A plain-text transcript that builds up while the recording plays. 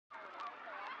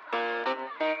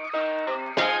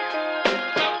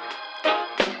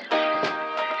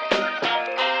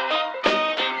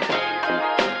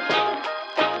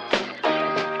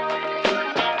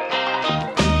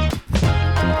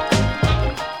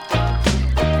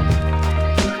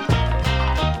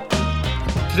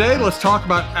Today, let's talk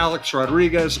about Alex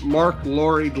Rodriguez, Mark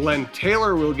Lore, Glenn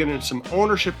Taylor. We'll get into some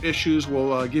ownership issues.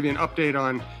 We'll give you an update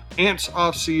on Ants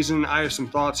offseason. I have some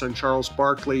thoughts on Charles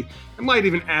Barkley. I might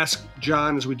even ask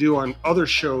John, as we do on other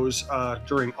shows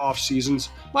during off seasons,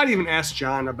 might even ask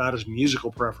John about his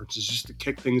musical preferences just to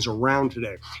kick things around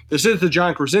today. This is the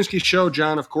John Krasinski Show.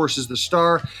 John, of course, is the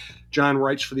star. John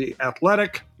writes for The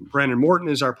Athletic. Brandon Morton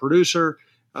is our producer.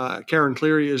 Karen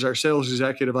Cleary is our sales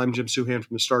executive. I'm Jim Suhan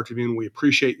from the Star Tribune. We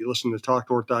appreciate you listening to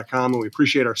TalkNorth.com, and we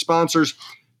appreciate our sponsors,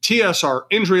 TSR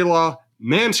Injury Law,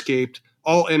 Manscaped,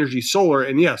 All Energy Solar,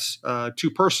 and yes, two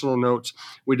personal notes.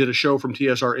 We did a show from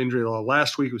TSR Injury Law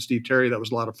last week with Steve Terry. That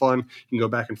was a lot of fun. You can go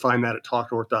back and find that at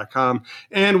TalkNorth.com.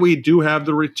 And we do have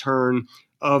the return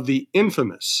of the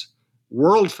infamous,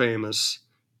 world-famous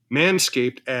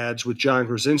Manscaped ads with John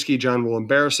Krasinski. John will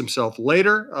embarrass himself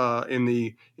later in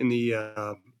the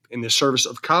service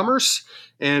of commerce.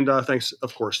 And thanks,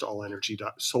 of course, to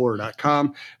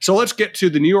allenergysolar.com. So let's get to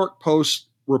the New York Post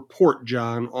report,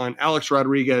 John, on Alex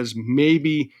Rodriguez,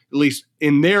 maybe, at least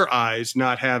in their eyes,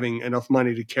 not having enough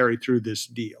money to carry through this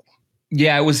deal.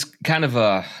 Yeah, it was kind of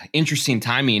a interesting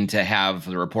timing to have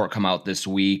the report come out this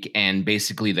week. And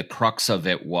basically the crux of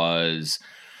it was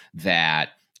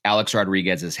that Alex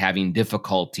Rodriguez is having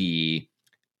difficulty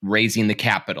raising the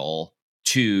capital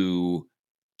to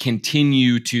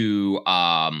continue to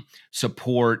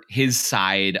support his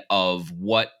side of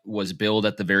what was billed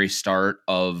at the very start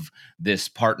of this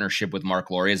partnership with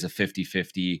Mark Lore as a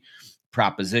 50-50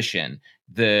 proposition.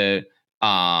 The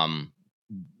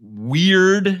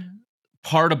weird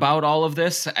part about all of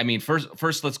this, I mean,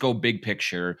 first let's go big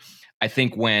picture. I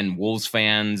think when Wolves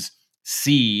fans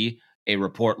see a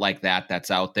report like that's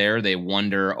out there, they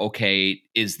wonder, okay,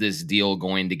 is this deal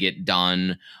going to get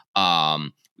done?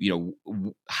 How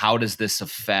does this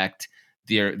affect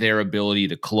their ability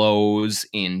to close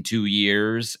in 2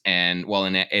 years and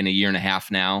in a year and a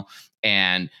half now?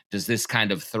 And does this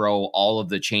kind of throw all of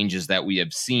the changes that we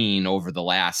have seen over the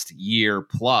last year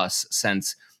plus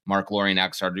since Mark Lore and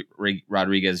Alex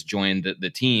Rodriguez joined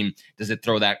the team, does it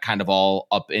throw that kind of all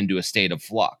up into a state of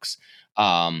flux?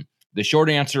 The short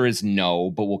answer is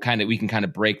no, but we can kind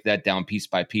of break that down piece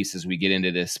by piece as we get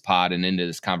into this pod and into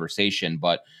this conversation.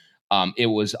 But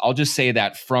I'll just say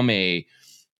that from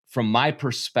my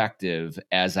perspective,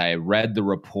 as I read the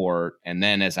report and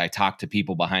then as I talked to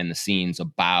people behind the scenes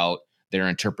about their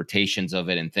interpretations of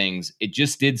it and things, it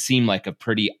just did seem like a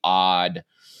pretty odd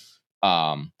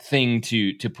thing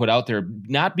to put out there,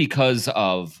 not because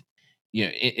of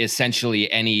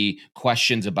essentially any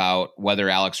questions about whether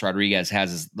Alex Rodriguez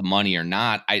has the money or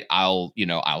not. I'll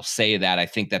say that I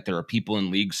think that there are people in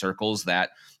league circles that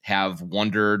have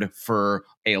wondered for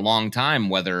a long time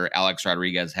whether Alex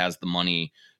Rodriguez has the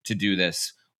money to do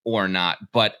this or not.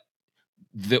 But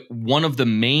one of the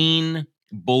main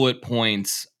bullet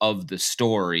points of the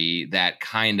story that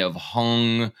kind of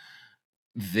hung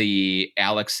the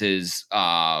Alex's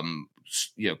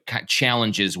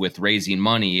challenges with raising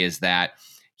money is that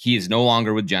he is no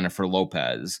longer with Jennifer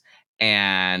Lopez.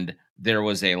 And there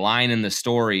was a line in the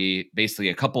story, basically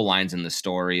a couple lines in the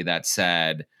story, that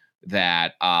said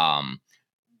that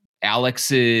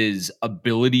Alex's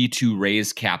ability to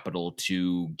raise capital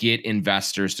to get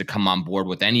investors to come on board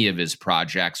with any of his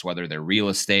projects, whether they're real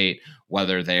estate,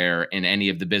 whether they're in any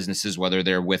of the businesses, whether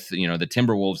they're with the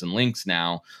Timberwolves and Lynx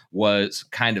now, was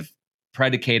kind of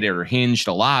predicated or hinged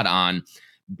a lot on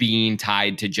being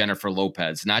tied to Jennifer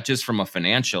Lopez, not just from a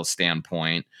financial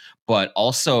standpoint, but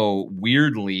also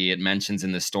weirdly, it mentions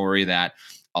in the story that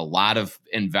a lot of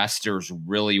investors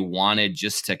really wanted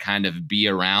just to kind of be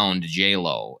around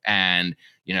J-Lo, and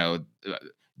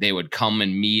they would come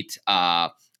and meet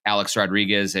Alex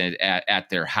Rodriguez at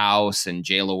their house, and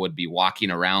J-Lo would be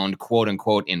walking around, quote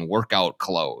unquote, in workout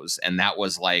clothes, and that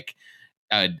was like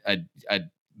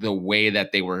the way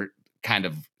that they were kind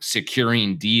of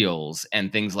securing deals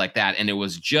and things like that. And it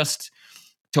was just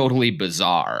totally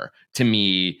bizarre to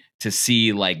me to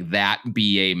see like that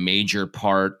be a major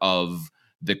part of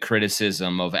the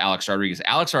criticism of Alex Rodriguez.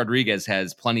 Alex Rodriguez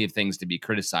has plenty of things to be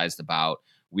criticized about.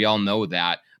 We all know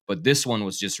that. But this one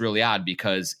was just really odd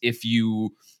because if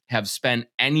you have spent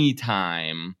any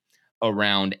time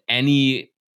around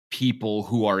any people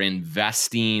who are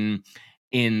investing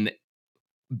in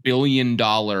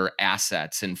billion-dollar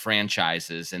assets and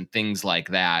franchises and things like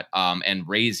that, and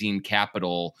raising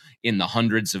capital in the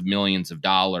hundreds of millions of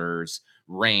dollars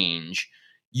range,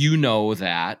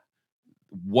 that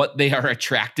what they are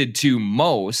attracted to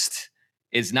most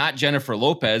is not Jennifer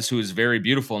Lopez, who is very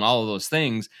beautiful and all of those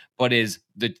things, but is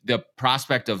the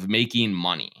prospect of making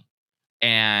money.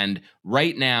 And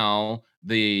right now,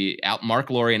 Mark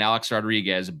Lore and Alex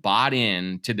Rodriguez bought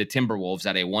in to the Timberwolves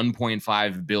at a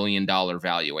 $1.5 billion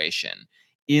valuation.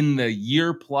 In the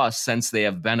year plus since they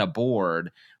have been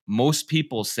aboard, most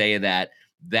people say that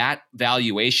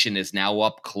valuation is now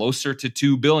up closer to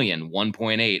 2 billion,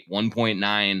 1.8,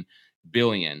 1.9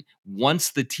 billion.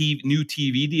 Once the new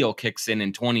TV deal kicks in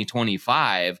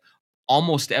 2025,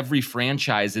 almost every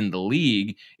franchise in the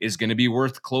league is going to be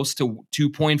worth close to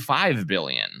 2.5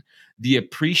 billion. The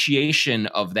appreciation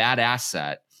of that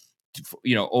asset,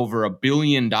 over $1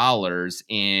 billion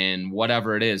in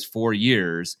whatever it is, 4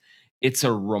 years, it's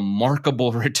a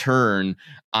remarkable return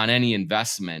on any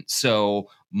investment. So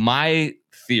my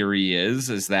theory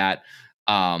is that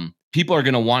people are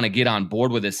going to want to get on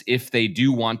board with this if they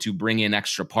do want to bring in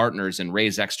extra partners and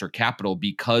raise extra capital,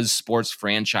 because sports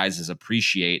franchises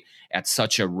appreciate at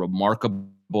such a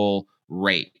remarkable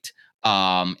rate.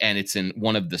 And it's in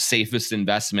one of the safest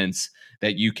investments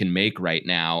that you can make right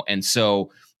now. And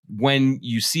so when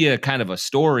you see a kind of a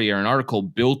story or an article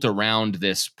built around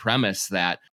this premise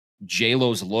that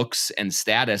J-Lo's looks and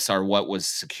status are what was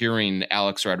securing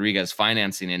Alex Rodriguez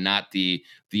financing and not the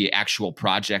actual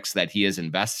projects that he is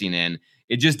investing in,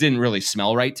 it just didn't really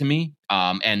smell right to me.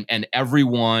 And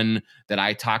everyone that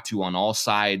I talked to on all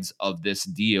sides of this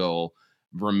deal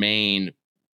remain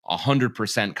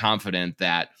 100% confident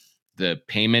that the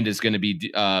payment is going to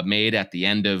be made at the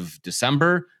end of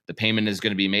December. The payment is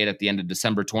going to be made at the end of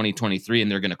December 2023,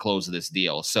 and they're going to close this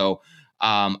deal. So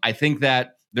I think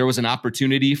that there was an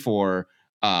opportunity for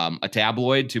a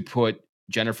tabloid to put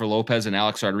Jennifer Lopez and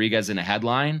Alex Rodriguez in a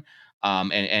headline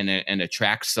and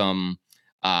attract some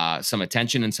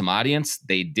attention and some audience.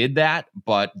 They did that,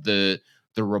 but the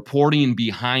reporting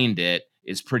behind it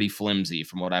is pretty flimsy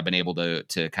from what I've been able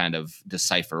to kind of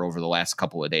decipher over the last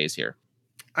couple of days here.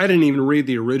 I didn't even read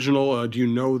the original. Do you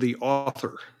know the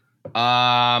author?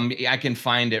 I can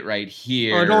find it right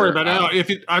here. Don't worry about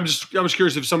it. I was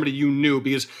curious if somebody you knew,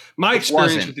 because my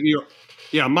experience with the New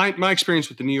York, my experience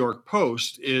with the New York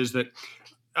Post is that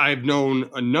I've known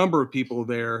a number of people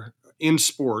there in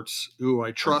sports who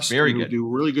I trust and who do a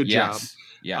really good job.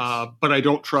 Yes. But I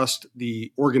don't trust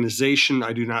the organization.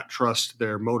 I do not trust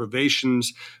their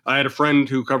motivations. I had a friend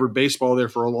who covered baseball there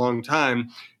for a long time,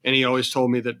 and he always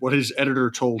told me that what his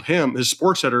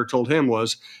sports editor told him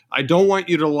was, I don't want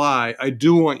you to lie. I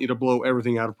do want you to blow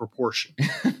everything out of proportion.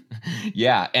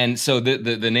 Yeah. And so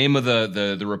the name of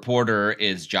the reporter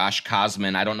is Josh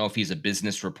Cosman. I don't know if he's a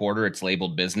business reporter. It's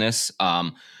labeled business.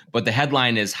 But the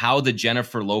headline is How the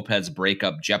Jennifer Lopez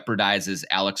Breakup Jeopardizes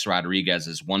Alex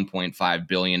Rodriguez's $1.5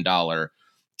 billion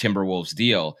Timberwolves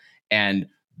deal. And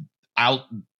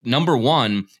number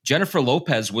one, Jennifer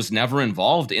Lopez was never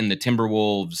involved in the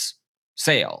Timberwolves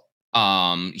sale.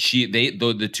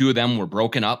 The two of them were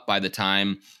broken up by the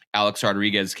time Alex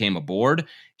Rodriguez came aboard.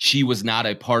 She was not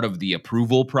a part of the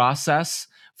approval process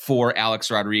for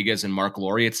Alex Rodriguez and Mark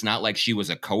Lore. It's not like she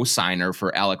was a co-signer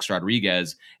for Alex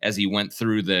Rodriguez as he went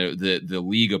through the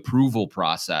league approval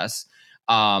process.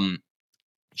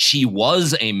 She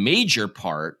was a major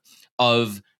part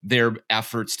of their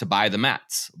efforts to buy the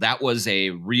Mets. That was a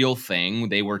real thing.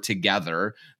 They were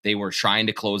together. They were trying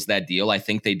to close that deal. I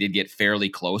think they did get fairly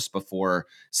close before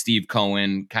Steve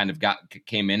Cohen kind of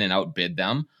came in and outbid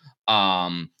them.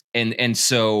 And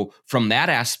so from that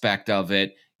aspect of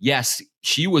it, yes,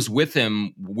 she was with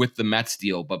him with the Mets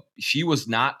deal, but she was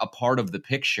not a part of the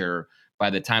picture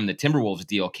by the time the Timberwolves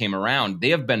deal came around. They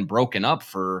have been broken up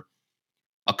for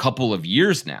a couple of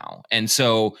years now. And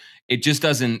so it just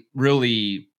doesn't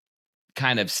really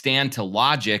kind of stand to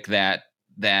logic that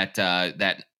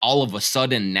all of a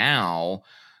sudden now,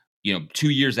 2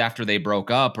 years after they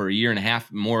broke up, or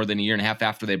more than a year and a half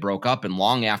after they broke up, and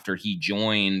long after he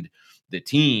joined the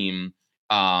team,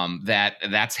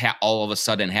 that's all of a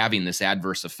sudden having this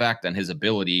adverse effect on his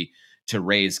ability to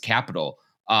raise capital.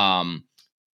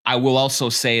 I will also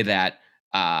say that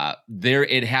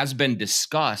it has been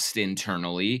discussed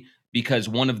internally, because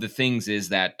one of the things is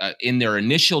that in their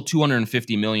initial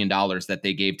 $250 million that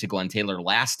they gave to Glenn Taylor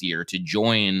last year to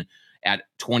join at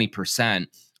 20%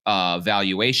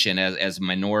 valuation as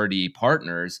minority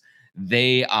partners,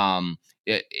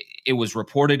 it was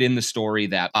reported in the story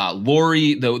that Lore,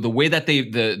 the way that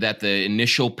the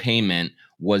initial payment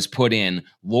was put in,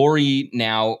 Lore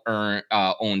now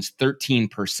owns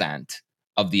 13%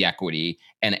 of the equity,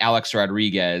 and Alex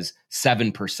Rodriguez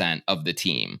 7% of the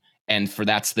team. And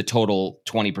that's the total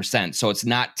 20%. So it's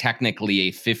not technically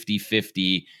a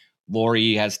 50-50. Lore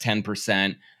has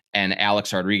 10% and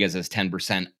Alex Rodriguez has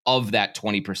 10% of that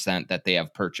 20% that they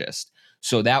have purchased.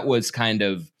 So that was kind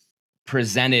of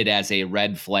presented as a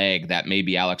red flag that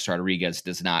maybe Alex Rodriguez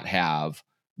does not have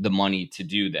the money to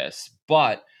do this.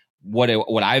 But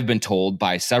what I've been told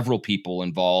by several people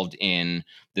involved in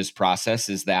this process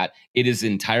is that it is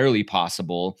entirely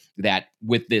possible that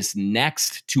with this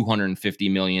next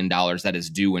 $250 million that is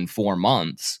due in 4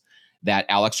 months, that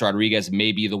Alex Rodriguez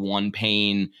may be the one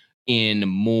paying in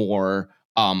more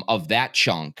of that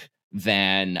chunk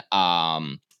than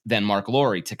Mark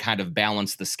Lore, to kind of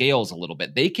balance the scales a little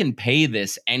bit. They can pay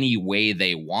this any way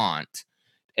they want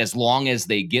as long as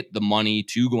they get the money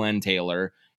to Glenn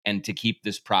Taylor and to keep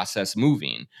this process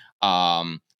moving.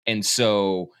 And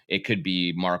so it could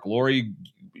be Mark Lore,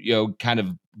 kind of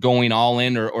going all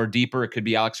in or deeper. It could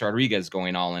be Alex Rodriguez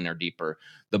going all in or deeper.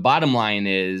 The bottom line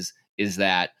is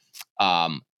that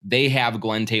they have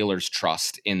Glenn Taylor's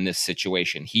trust in this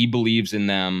situation. He believes in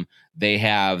them. They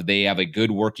have a good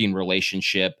working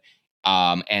relationship.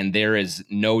 And there is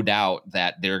no doubt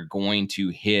that they're going to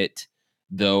hit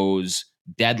those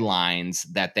deadlines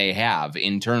that they have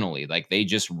internally. Like, they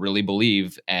just really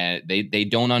believe, and they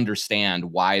don't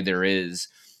understand why there is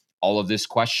all of this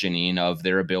questioning of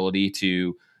their ability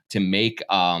to make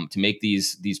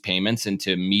these payments and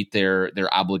to meet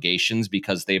their obligations,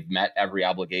 because they've met every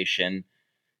obligation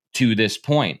to this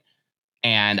point.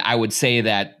 And I would say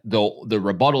that the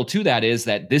rebuttal to that is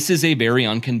that this is a very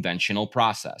unconventional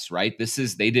process, right?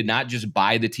 They did not just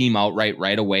buy the team outright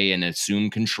right away and assume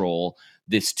control.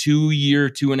 This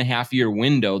 2.5 year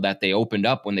window that they opened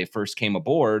up when they first came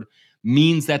aboard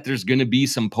means that there's going to be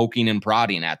some poking and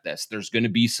prodding at this. There's going to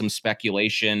be some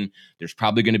speculation. There's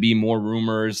probably going to be more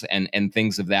rumors and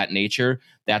things of that nature.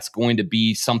 That's going to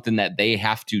be something that they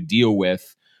have to deal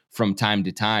with from time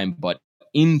to time. But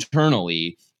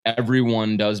internally,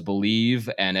 everyone does believe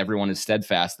and everyone is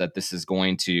steadfast that this is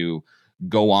going to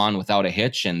go on without a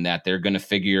hitch, and that they're going to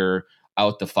figure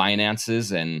out the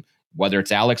finances. And whether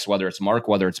it's Alex, whether it's Mark,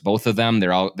 whether it's both of them, they're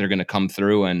going to come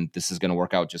through, and this is going to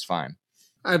work out just fine.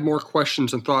 I have more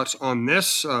questions and thoughts on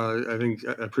this. I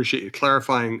appreciate you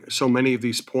clarifying so many of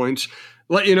these points.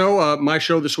 Let you know, my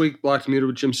show this week, Blocked and Muted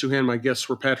with Jim Suhan. My guests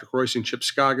were Patrick Royce and Chip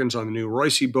Scoggins on the new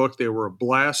Royce book. They were a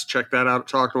blast. Check that out at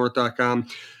talknorth.com.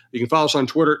 You can follow us on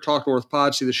Twitter at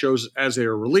TalkNorthPod, see the shows as they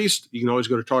are released. You can always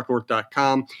go to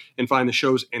talknorth.com and find the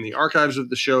shows and the archives of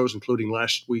the shows, including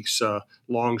last week's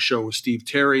long show with Steve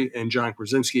Terry and John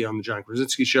Krasinski on the John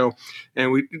Krasinski Show.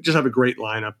 And we just have a great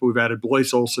lineup. We've added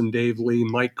Blaise Olson, Dave Lee,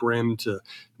 Mike Grimm, to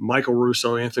Michael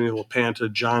Russo, Anthony LaPanta,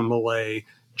 John Millay,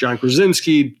 John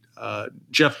Krasinski,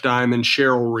 Jeff Diamond,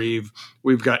 Cheryl Reeve.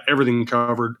 We've got everything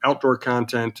covered, outdoor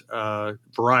content,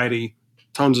 variety,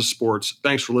 tons of sports.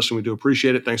 Thanks for listening. We do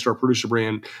appreciate it. Thanks to our producer,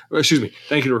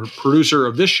 Thank you to our producer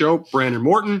of this show, Brandon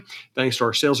Morton. Thanks to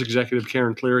our sales executive,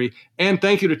 Karen Cleary. And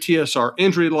thank you to TSR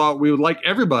Injury Law. We would like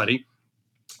everybody,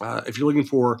 if you're looking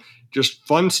for just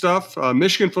fun stuff,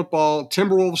 Michigan football,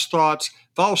 Timberwolves thoughts,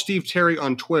 follow Steve Terry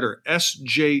on Twitter,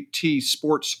 SJT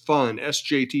Sports Fun,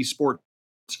 SJT Sports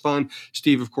Fun.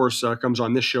 Steve, of course, comes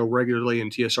on this show regularly,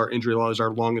 and TSR Injury Law is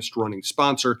our longest running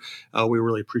sponsor. We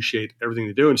really appreciate everything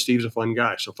they do, and Steve's a fun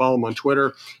guy. So follow him on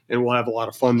Twitter, and we'll have a lot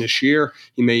of fun this year.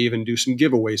 He may even do some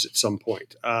giveaways at some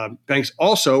point. Thanks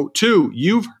also to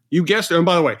you guessed it. And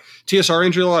by the way, TSR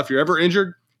Injury Law, if you're ever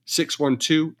injured,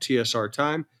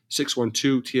 612-TSR-TIME.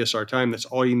 612-TSR-TIME. That's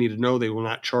all you need to know. They will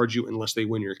not charge you unless they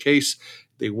win your case.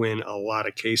 They win a lot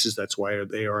of cases. That's why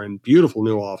they are in beautiful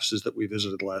new offices that we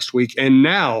visited last week. And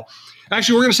now,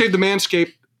 actually, we're going to save the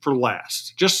Manscaped for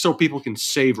last, just so people can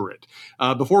savor it.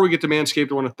 Before we get to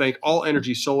Manscaped, I want to thank All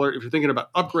Energy Solar. If you're thinking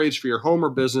about upgrades for your home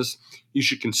or business, you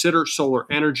should consider solar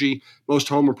energy. Most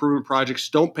home improvement projects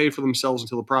don't pay for themselves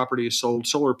until the property is sold.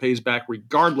 Solar pays back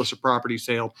regardless of property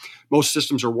sale. Most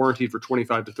systems are warranted for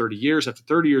 25 to 30 years. After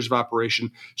 30 years of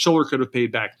operation, solar could have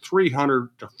paid back 300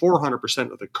 to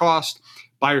 400% of the cost.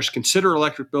 Buyers consider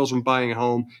electric bills when buying a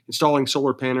home. Installing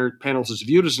solar panels is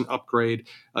viewed as an upgrade.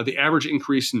 The average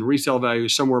increase in resale value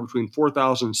is somewhere between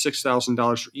 $4,000 and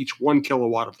 $6,000 for each 1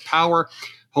 kilowatt of power.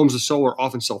 Homes with solar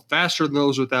often sell faster than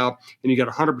those without, and you get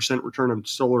 100% return on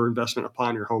solar investment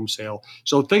upon your home sale.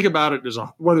 So think about it as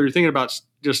whether you're thinking about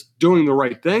just doing the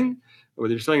right thing, or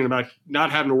whether you're thinking about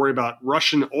not having to worry about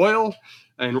Russian oil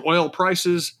and oil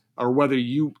prices, or whether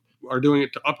you are doing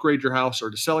it to upgrade your house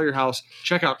or to sell your house,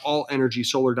 check out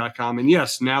allenergysolar.com. And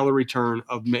yes, now the return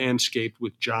of Manscaped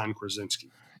with John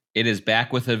Krasinski. It is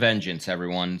back with a vengeance,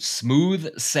 everyone.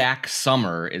 Smooth sack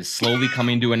summer is slowly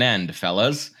coming to an end,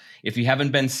 fellas. If you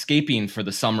haven't been scaping for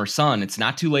the summer sun, it's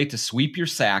not too late to sweep your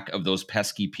sack of those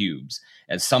pesky pubes.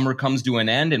 As summer comes to an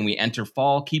end and we enter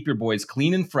fall, keep your boys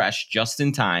clean and fresh just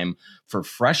in time for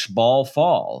Fresh Ball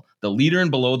Fall. The leader in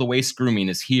below the waist grooming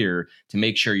is here to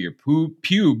make sure your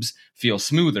pubes feel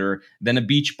smoother than a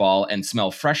beach ball and smell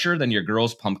fresher than your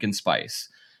girl's pumpkin spice.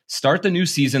 Start the new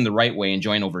season the right way and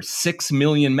join over 6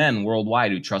 million men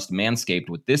worldwide who trust Manscaped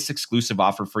with this exclusive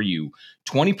offer for you.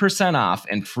 20% off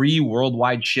and free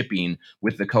worldwide shipping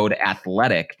with the code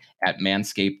ATHLETIC at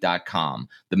manscaped.com.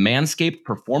 The Manscaped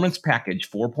Performance Package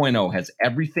 4.0 has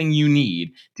everything you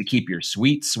need to keep your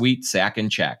sweet, sweet sack in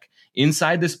check.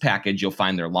 Inside this package, you'll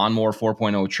find their Lawnmower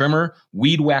 4.0 trimmer,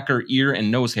 Weed Whacker ear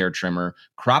and nose hair trimmer,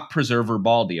 Crop Preserver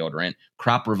ball deodorant,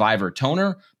 Crop Reviver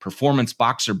toner, Performance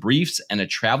boxer briefs, and a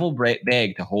travel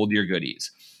bag to hold your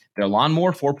goodies. Their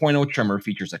Lawnmower 4.0 trimmer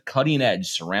features a cutting-edge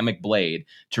ceramic blade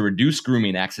to reduce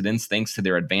grooming accidents thanks to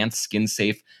their advanced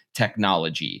skin-safe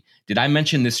technology. Did I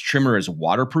mention this trimmer is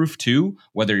waterproof too?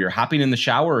 Whether you're hopping in the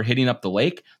shower or hitting up the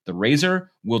lake, the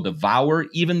razor will devour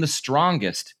even the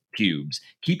strongest pubes.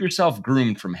 Keep yourself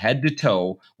groomed from head to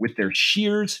toe with their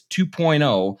Shears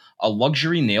 2.0, a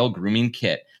luxury nail grooming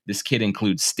kit. This kit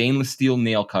includes stainless steel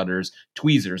nail cutters,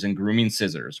 tweezers, and grooming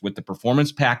scissors. With the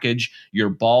performance package, your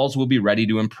balls will be ready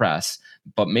to impress,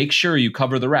 but make sure you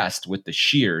cover the rest with the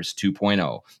Shears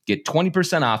 2.0. Get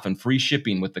 20% off and free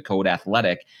shipping with the code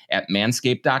ATHLETIC at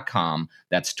manscaped.com.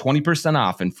 That's 20%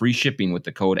 off and free shipping with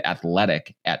the code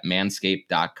ATHLETIC at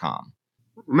manscaped.com.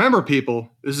 Remember, people,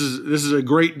 this is a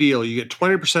great deal. You get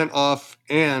 20% off,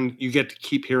 and you get to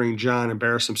keep hearing John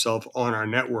embarrass himself on our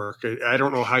network. I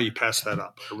don't know how you pass that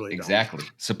up. I really exactly.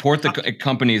 don't. Support the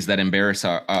companies that embarrass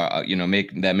our,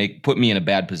 put me in a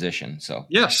bad position. So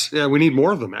yes, yeah, we need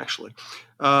more of them actually.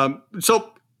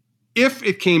 So if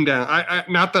it came down,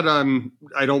 not that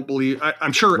I don't believe.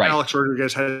 I'm sure right. Alex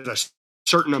Rodriguez has a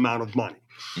certain amount of money.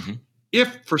 Mm-hmm.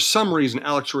 If for some reason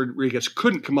Alex Rodriguez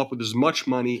couldn't come up with as much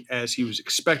money as he was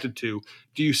expected to,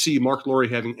 do you see Mark Lore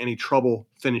having any trouble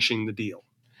finishing the deal?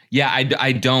 Yeah,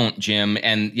 I don't, Jim.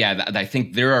 And yeah, I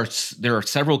think there are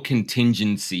several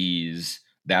contingencies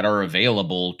that are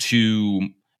available to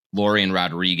Lore and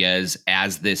Rodriguez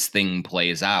as this thing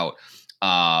plays out.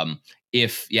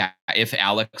 If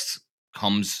Alex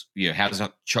comes, has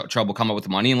trouble coming up with the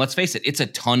money, and let's face it, it's a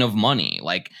ton of money.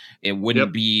 Like, it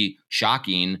wouldn't be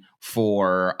shocking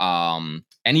for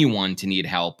anyone to need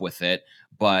help with it.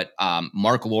 But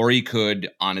Mark Lore could,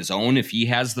 on his own, if he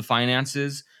has the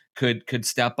finances, could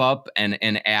step up and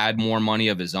add more money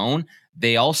of his own.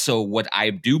 They also, what I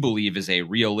do believe is a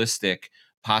realistic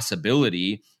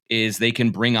possibility, is they can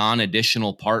bring on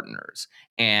additional partners.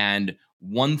 And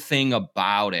one thing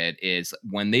about it is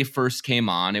when they first came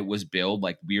on, it was billed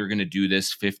like we were going to do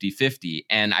this 50-50.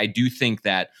 And I do think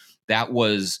that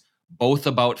was both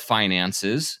about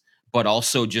finances, but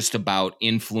also just about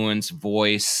influence,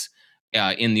 voice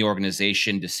in the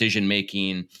organization,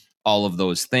 decision-making, all of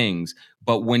those things.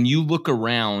 But when you look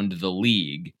around the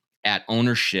league at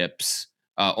ownership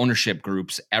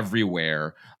groups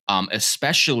everywhere,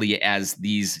 especially as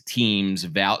these teams,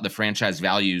 the franchise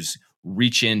values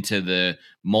reach into the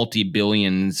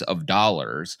multi-billions of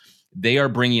dollars, they are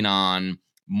bringing on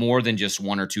more than just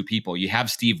one or two people. You have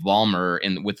Steve Ballmer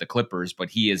with the Clippers, but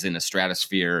he is in a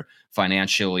stratosphere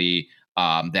financially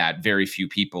that very few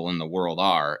people in the world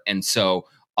are. And so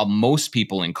most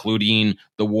people, including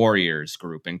the Warriors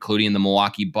group, including the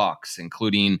Milwaukee Bucks,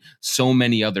 including so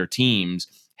many other teams,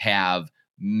 have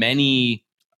many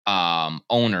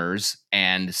owners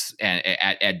and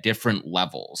at different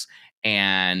levels.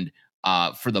 And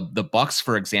for the Bucks,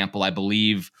 for example, I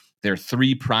believe their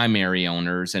three primary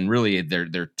owners, and really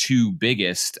their two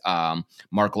biggest,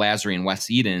 Mark Lazary and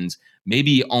Wes Edens,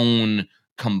 maybe own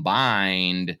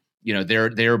combined,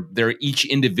 they're each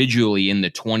individually in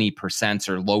the 20%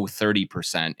 or low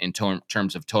 30% in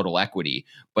terms of total equity.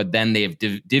 But then they've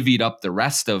divvied up the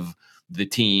rest of the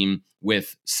team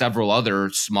with several other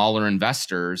smaller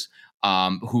investors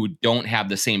who don't have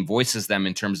the same voice as them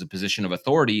in terms of position of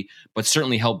authority, but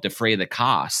certainly help defray the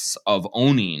costs of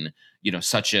owning,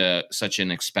 such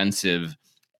an expensive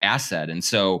asset. And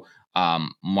so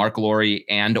Mark Lore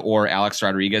and or Alex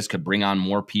Rodriguez could bring on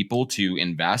more people to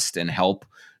invest and help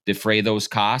defray those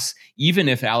costs, even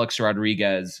if Alex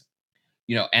Rodriguez,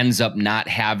 ends up not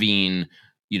having,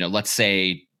 let's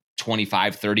say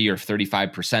 25, 30, or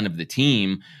 35% of the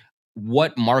team.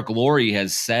 What Mark Lore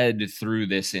has said through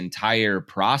this entire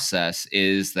process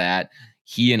is that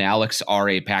he and Alex are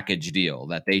a package deal,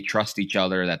 that they trust each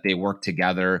other, that they work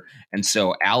together. And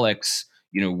so Alex,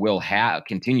 will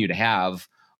continue to have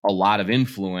a lot of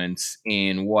influence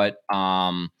in what,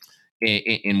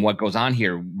 in what goes on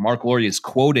here. Mark Lore is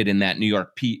quoted in that New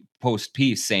York Post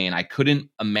piece saying, "I couldn't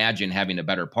imagine having a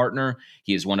better partner.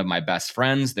 He is one of my best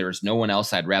friends. There is no one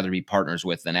else I'd rather be partners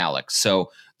with than Alex."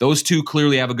 So those two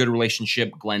clearly have a good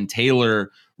relationship. Glenn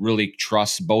Taylor really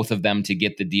trusts both of them to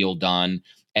get the deal done.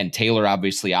 And Taylor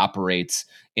obviously operates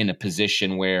in a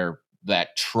position where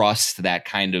that trust, that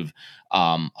kind of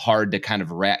hard to kind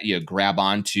of grab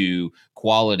onto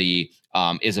quality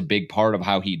is a big part of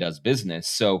how he does business.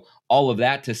 So all of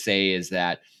that to say is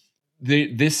that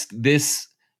this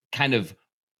kind of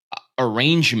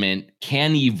arrangement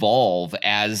can evolve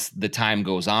as the time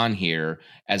goes on here,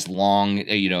 as long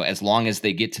as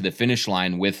they get to the finish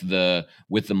line with the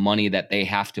money that they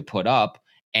have to put up,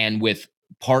 and with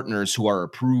partners who are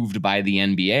approved by the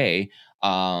NBA.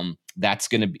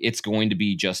 It's going to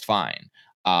be just fine.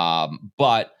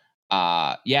 But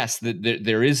yes,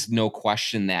 there is no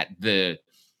question that the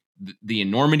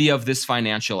enormity of this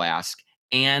financial ask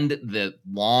and the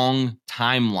long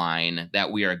timeline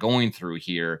that we are going through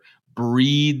here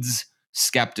breeds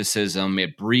skepticism.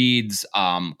 It breeds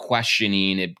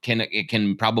questioning. It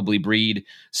can probably breed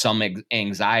some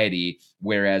anxiety.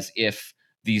 Whereas if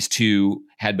these two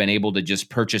had been able to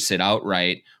just purchase it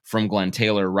outright from Glenn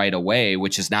Taylor right away,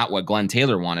 which is not what Glenn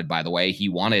Taylor wanted, by the way. He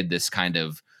wanted this kind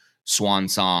of swan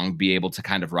song, be able to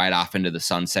kind of ride off into the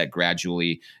sunset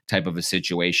gradually type of a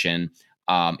situation.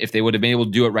 If they would have been able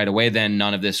to do it right away, then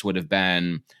none of this would have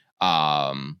been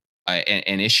an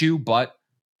issue. But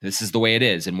this is the way it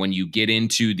is. And when you get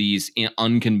into these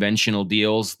unconventional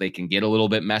deals, they can get a little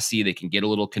bit messy. They can get a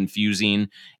little confusing.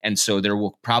 And so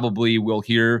we'll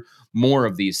hear more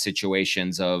of these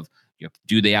situations of,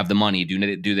 do they have the money?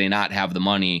 Do they not have the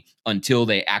money, until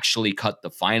they actually cut the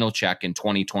final check in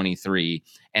 2023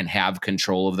 and have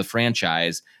control of the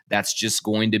franchise? That's just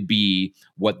going to be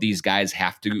what these guys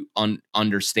have to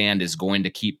understand is going to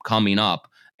keep coming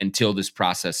up until this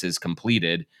process is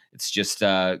completed. It's just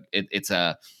it's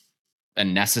a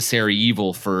necessary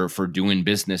evil for doing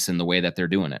business in the way that they're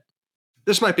doing it.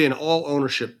 This might be an all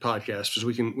ownership podcast,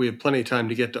 because we have plenty of time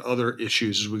to get to other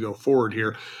issues as we go forward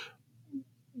here.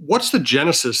 What's the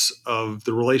genesis of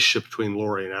the relationship between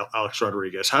Lore and Alex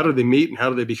Rodriguez? How did they meet, and how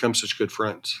did they become such good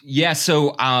friends? Yeah,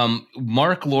 so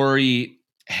Mark Lore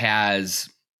has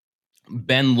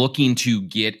been looking to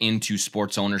get into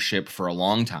sports ownership for a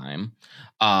long time.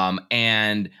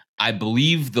 And I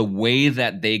believe the way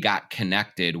that they got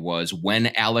connected was when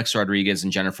Alex Rodriguez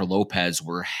and Jennifer Lopez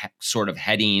were sort of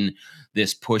heading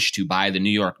this push to buy the New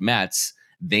York Mets.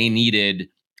 They needed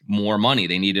more money.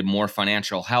 They needed more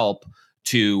financial help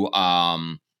to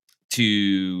kind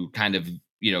of,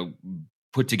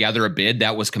 put together a bid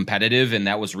that was competitive and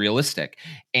that was realistic.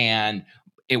 And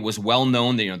it was well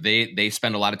known that they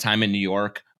spend a lot of time in New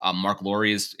York. Mark Lore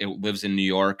lives in New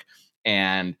York,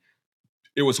 and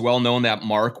it was well known that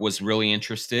Mark was really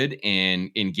interested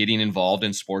in getting involved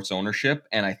in sports ownership.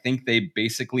 And I think they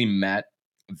basically met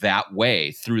that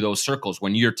way through those circles.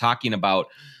 When you're talking about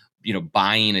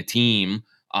buying a team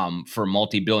for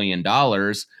multi-billion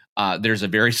dollars, there's a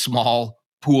very small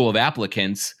pool of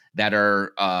applicants that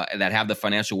have the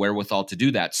financial wherewithal to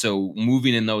do that. So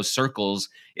moving in those circles,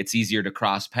 it's easier to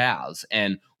cross paths.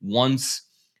 And once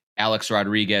Alex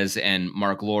Rodriguez and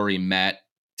Mark Lore met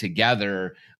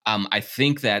together, I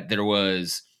think that there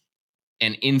was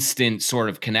an instant sort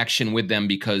of connection with them,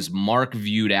 because Mark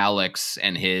viewed Alex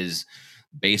and his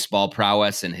baseball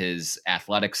prowess and his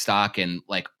athletic stock and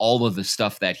like all of the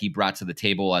stuff that he brought to the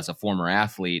table as a former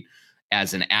athlete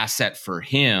as an asset for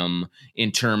him,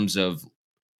 in terms of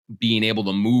being able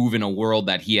to move in a world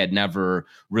that he had never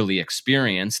really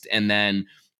experienced. And then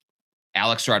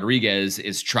Alex Rodriguez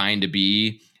is trying to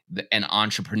be an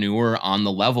entrepreneur on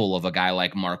the level of a guy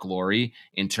like Mark Lore,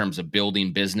 in terms of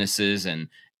building businesses and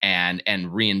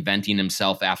reinventing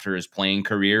himself after his playing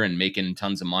career and making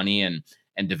tons of money and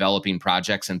developing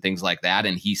projects and things like that.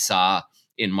 And he saw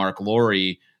in Mark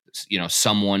Lore,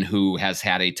 someone who has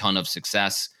had a ton of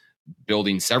success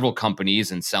building several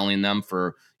companies and selling them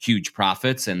for huge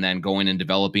profits, and then going and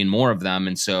developing more of them.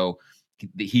 And so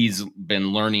he's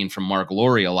been learning from Mark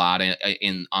Lore a lot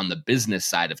on the business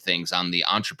side of things, on the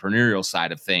entrepreneurial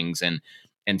side of things,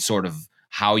 and sort of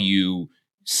how you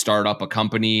start up a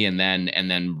company and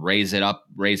then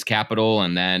raise capital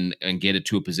and get it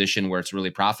to a position where it's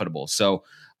really profitable. So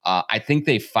I think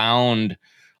they found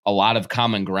a lot of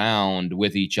common ground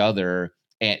with each other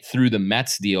through the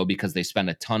Mets deal, because they spent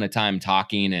a ton of time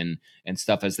talking and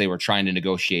stuff as they were trying to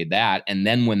negotiate that. And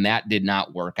then when that did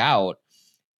not work out,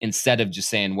 instead of just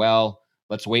saying, well,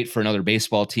 let's wait for another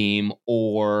baseball team,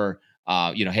 or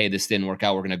hey, this didn't work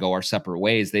out, we're going to go our separate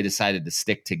ways, they decided to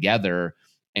stick together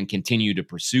and continue to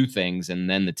pursue things. And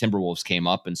then the Timberwolves came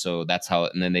up, and so that's how.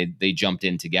 And then they jumped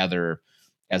in together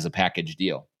as a package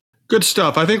deal. Good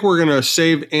stuff. I think we're going to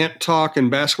save Ant talk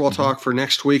and basketball talk for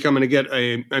next week. I'm going to get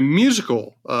a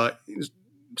musical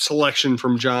selection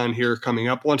from John here coming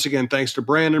up. Once again, thanks to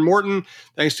Brandon Morton.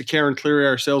 Thanks to Karen Cleary,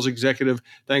 our sales executive.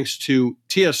 Thanks to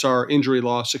TSR Injury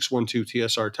Law, 612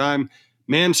 TSR Time,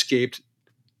 Manscaped,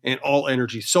 and All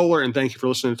Energy Solar. And thank you for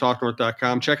listening to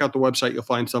TalkNorth.com. Check out the website. You'll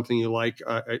find something you like.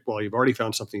 Well, you've already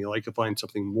found something you like. You'll find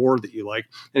something more that you like.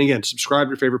 And again, subscribe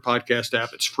to your favorite podcast app.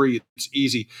 It's free. It's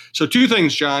easy. So 2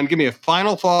 things, John. Give me a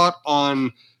final thought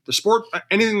on the sport,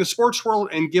 anything in the sports world,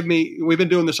 and we've been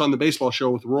doing this on the baseball show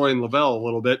with Roy and Lavelle a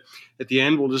little bit. At the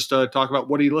end, we'll just talk about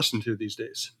what do you listen to these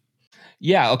days.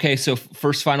 Yeah. Okay. So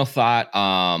first final thought,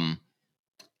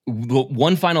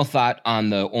 one final thought on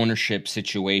the ownership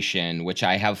situation, which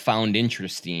I have found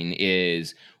interesting,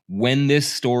 is when this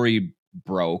story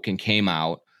broke and came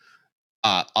out,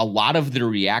 a lot of the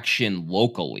reaction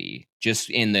locally,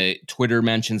 just in the Twitter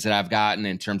mentions that I've gotten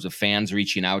in terms of fans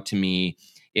reaching out to me,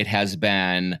 it has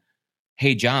been,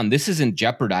 hey, John, this isn't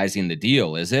jeopardizing the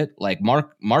deal, is it? Like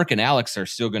Mark and Alex are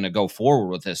still going to go forward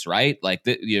with this, right? Like,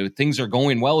 things are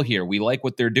going well here. We like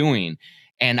what they're doing.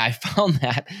 And I found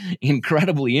that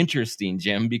incredibly interesting,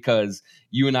 Jim, because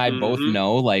you and I both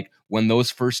know, like, when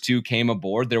those first 2 came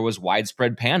aboard, there was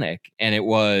widespread panic. And it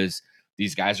was,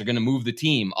 these guys are going to move the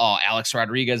team. Oh, Alex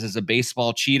Rodriguez is a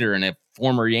baseball cheater and a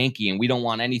former Yankee, and we don't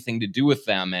want anything to do with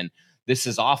them. And this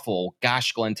is awful.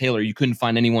 Gosh, Glenn Taylor, you couldn't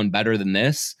find anyone better than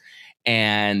this.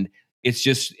 And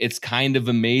it's kind of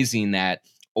amazing that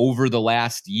over the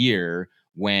last year,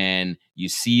 when you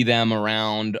see them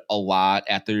around a lot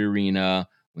at the arena,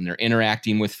 when they're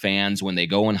interacting with fans, when they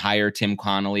go and hire Tim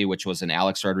Connolly, which was an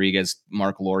Alex Rodriguez,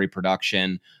 Mark Lore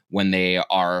production, when they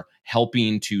are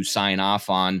helping to sign off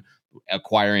on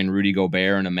acquiring Rudy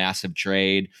Gobert in a massive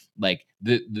trade, like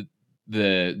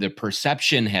the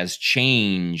perception has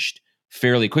changed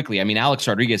fairly quickly. I mean, Alex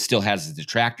Rodriguez still has his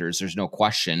detractors. There's no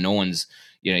question. No one's,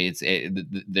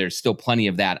 there's still plenty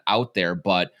of that out there,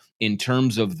 but in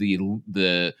terms of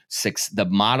the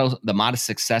modest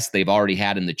success they've already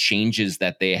had and the changes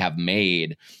that they have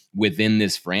made within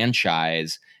this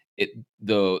franchise,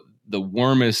 the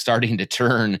worm is starting to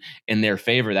turn in their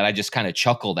favor. That I just kind of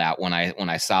chuckled at when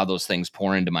I saw those things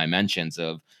pour into my mentions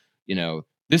of,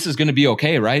 this is going to be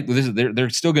okay, right? They're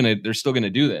still going to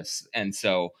do this, and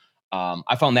so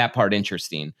I found that part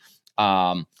interesting.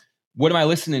 What am I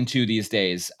listening to these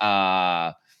days?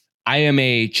 I am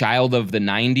a child of the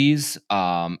 90s.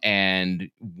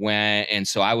 And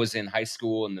so I was in high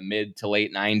school in the mid to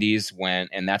late 90s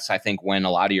and that's, I think, when a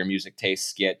lot of your music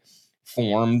tastes get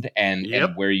formed and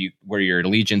where your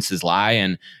allegiances lie.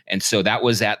 And so that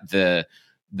was at the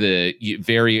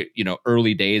very,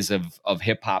 early days of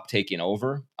hip hop taking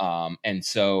over. And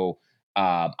so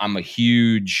I'm a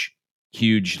huge,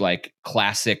 like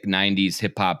classic 90s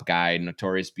hip hop guy,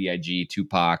 Notorious B.I.G.,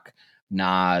 Tupac,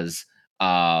 Nas,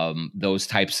 those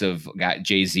types of guys.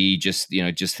 Jay-Z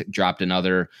just dropped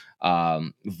another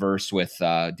verse with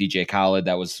DJ Khaled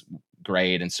that was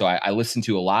great. And so I listened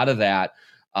to a lot of that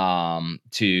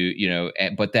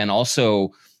but then also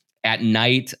at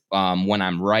night when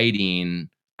I'm writing,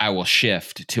 I will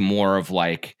shift to more of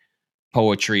like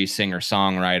poetry,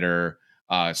 singer-songwriter.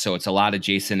 So it's a lot of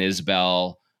Jason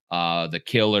Isbell, The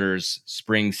Killers,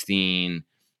 Springsteen,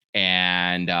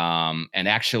 and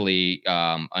actually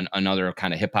another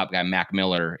kind of hip hop guy, Mac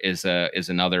Miller, is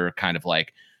another kind of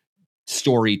like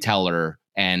storyteller,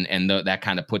 and that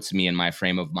kind of puts me in my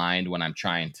frame of mind when I'm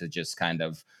trying to just kind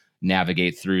of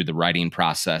navigate through the writing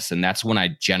process. And that's when I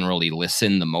generally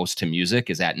listen the most to music,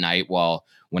 is at night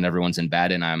when everyone's in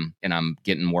bed and I'm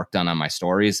getting work done on my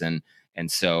stories, and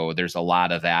so there's a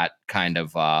lot of that kind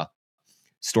of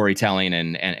storytelling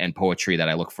and poetry that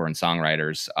I look for in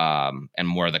songwriters, and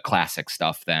more of the classic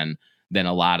stuff than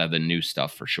a lot of the new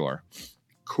stuff, for sure.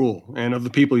 Cool. And of the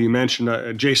people you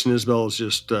mentioned, Jason Isbell is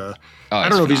just, I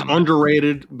don't know if he's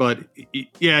underrated, but he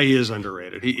is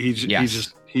underrated.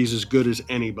 He's as good as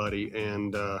anybody,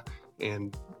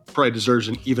 and probably deserves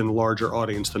an even larger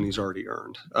audience than he's already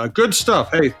earned. Good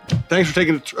stuff. Hey, thanks for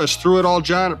taking us through it all,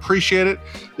 John. Appreciate it.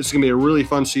 This is going to be a really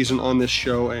fun season on this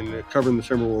show, and covering the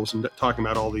Timberwolves and talking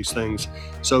about all these things.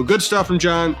 So good stuff from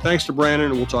John. Thanks to Brandon,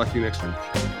 and we'll talk to you next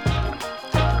week.